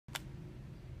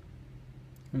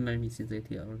Hôm nay mình sẽ giới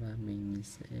thiệu là mình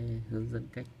sẽ hướng dẫn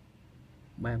cách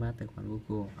bypass tài khoản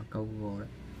Google, account Google đấy,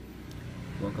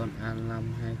 của con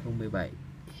A5 2017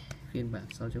 phiên bản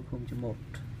 6.0.1.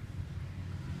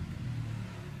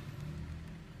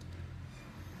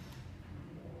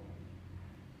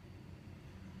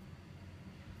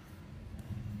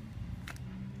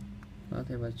 Có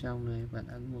thể vào trong này, bạn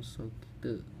ấn một số ký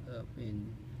tự ở bên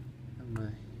trong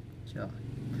này, chọn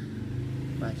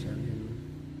và chọn lên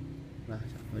và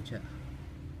chọn hỗ trợ.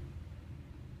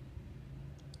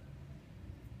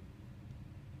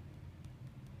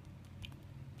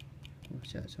 Hỗ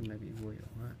trợ trong này bị vô hiệu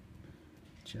hóa,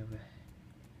 trở về,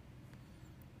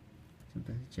 chúng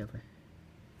ta sẽ trở về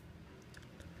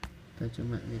tới chỗ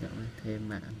mạng di động này, thêm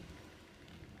mạng,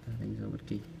 ta đánh dấu bất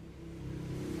kỳ,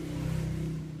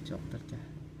 chọn tất cả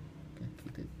các ký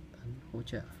tự, ấn hỗ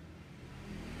trợ.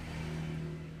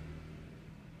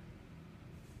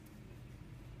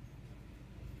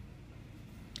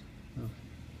 Rồi,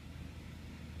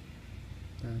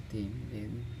 ta tìm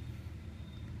đến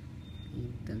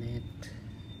internet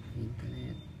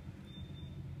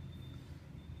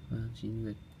và trình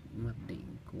duyệt mặc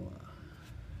định của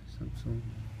Samsung,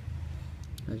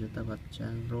 và chúng ta bật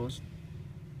trang Rose,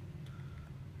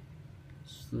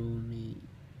 Sony,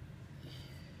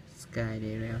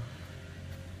 Skydale,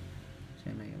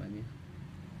 trang này các bạn nhé.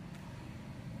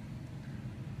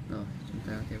 Rồi chúng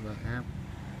ta có thể vào app,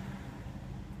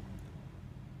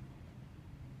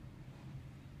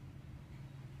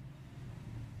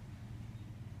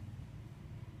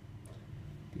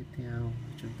 tiếp theo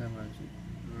chúng ta vào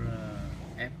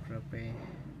FRP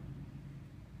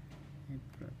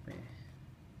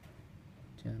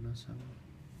cho nó xong.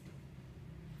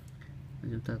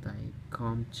 Chúng ta tải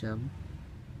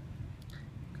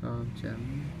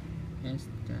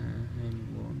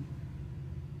com.sk24,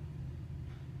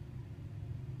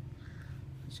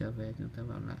 trở về chúng ta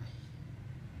vào lại,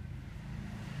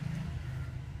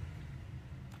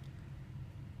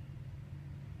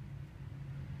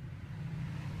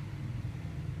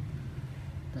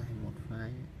 tải một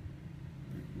file,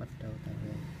 bắt đầu tải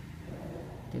về.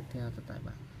 Tiếp theo ta tải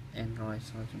bản Android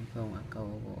 6.0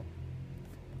 account Google,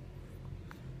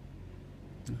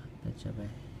 ta trở về.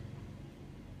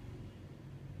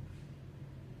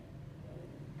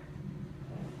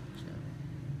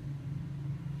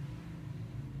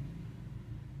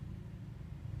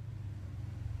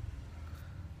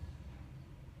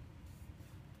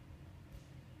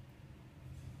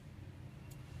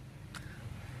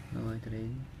 Rồi tới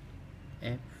đến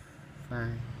F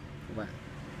file của bạn,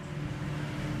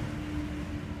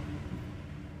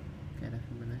 cái đó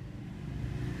bên đây.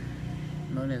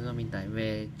 Lỗi là do mình tải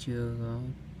về chưa có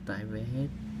tải về hết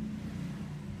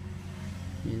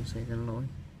nên xảy ra lỗi,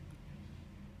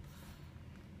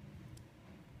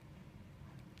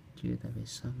 chưa tải về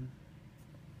xong,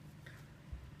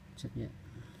 chấp nhận.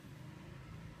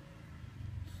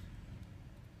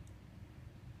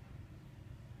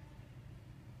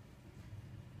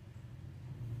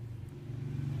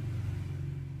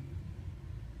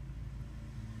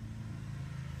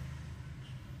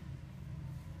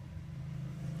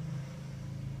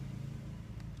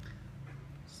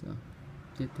 Rồi,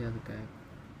 tiếp theo là cái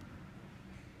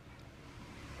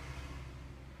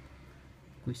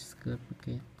Quick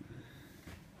Bucket,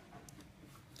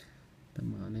 ta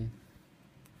mở lên,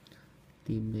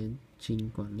 tìm đến trình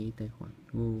quản lý tài khoản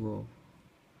Google,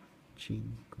 trình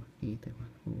quản lý tài khoản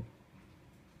Google.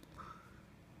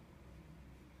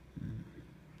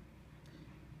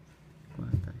 Qua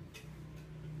tải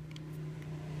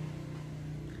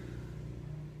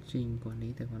trình quản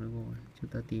lý tài khoản Google, chúng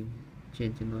ta tìm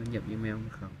trên nó nhập email mật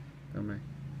khẩu tầm này,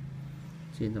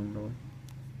 trên dòng lối.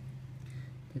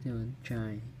 Tiếp theo ấn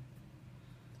try,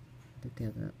 tiếp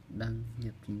theo là đăng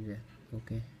nhập trình duyệt. Ok,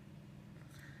 cái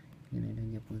này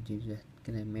đăng nhập bằng trình duyệt,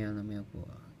 cái này mail là mail của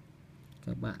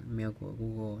các bạn, mail của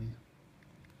Google nhé.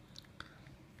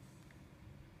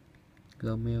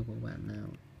 Gmail của bạn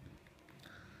nào,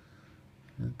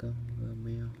 không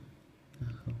Gmail,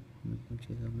 không, mình không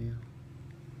chơi Gmail.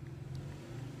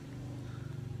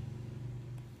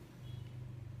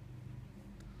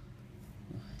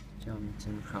 Cho mình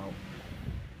sân khấu.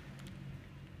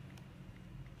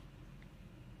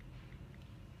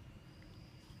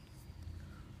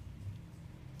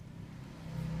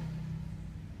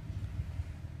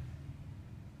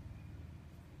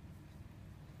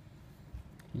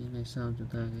 Như này sau chúng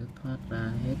ta sẽ thoát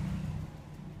ra hết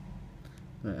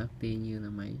rồi active như là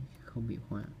máy không bị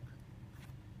khóa,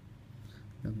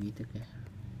 đồng ý tất cả.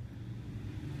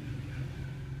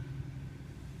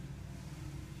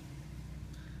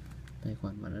 Tài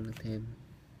khoản bạn đã được thêm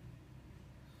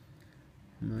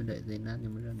Nói đợi giấy nát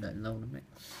nhưng mà đợi lâu lắm đấy.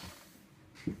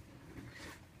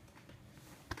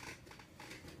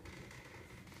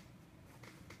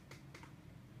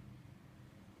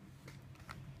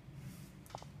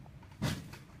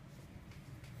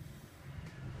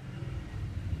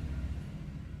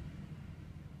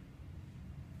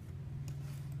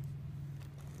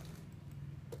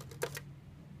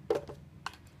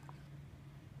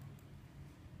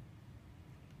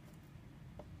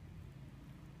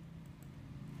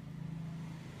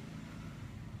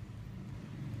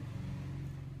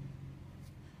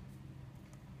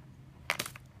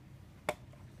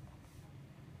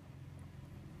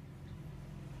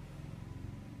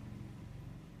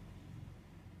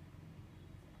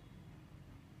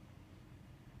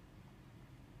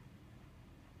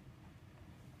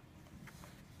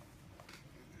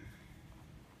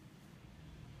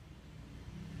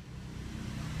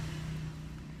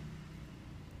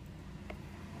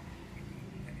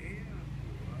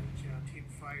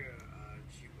 Fire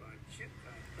chịu chết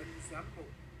tân giám mục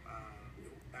phụ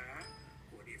tá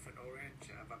của địa phận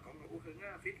Orange và có ngẫu hứng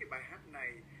viết cái bài hát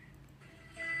này,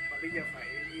 và bây giờ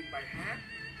phải nhìn bài hát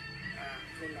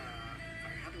thôi là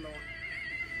phải hát luôn.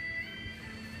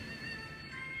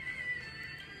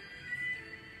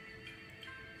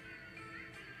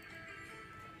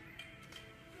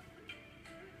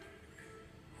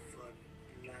 Phận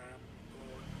làm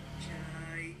con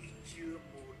trai chưa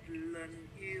một lần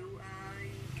yêu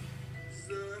ai,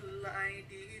 giờ lại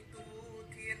đi tu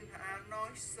thiên hạ nói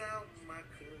sao mà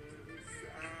khờ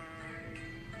dại.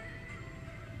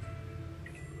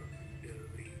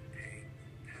 Đời thành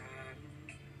thang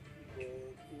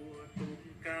bộ của tôm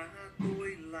cá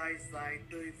tôi lại dài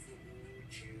tới vũ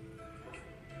trường.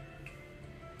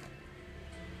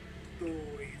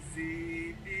 Tôi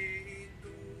gì đi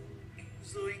tu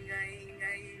rồi ngày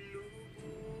ngày lũ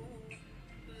bú,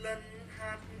 lần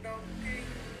hát đọc kinh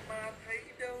mà thấy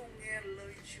đâu nghe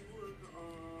lời Chúa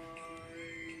gọi.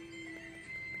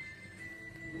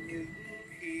 Nhưng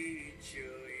khi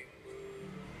trời mưa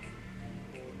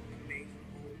một mình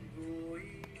ôm gối,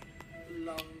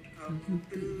 lòng thầm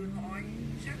tự hỏi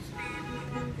chắc đi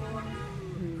tu con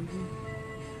đường không.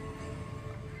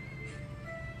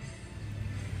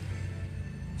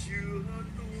 Chưa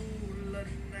tu lần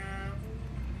nào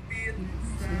biết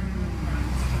ra làm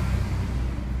sao,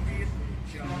 biết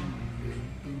trong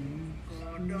đường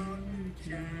có đón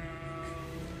chào.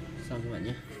 Xong các bạn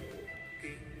nhé.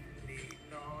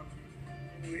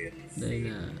 Đây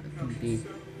là thông tin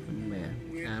phần mềm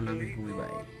A5 2017.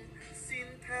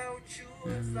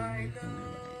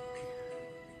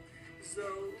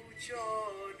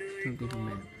 Thông tin phần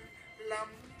mềm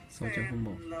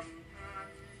 6.01.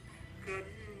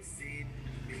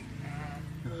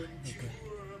 Rồi,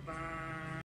 ok.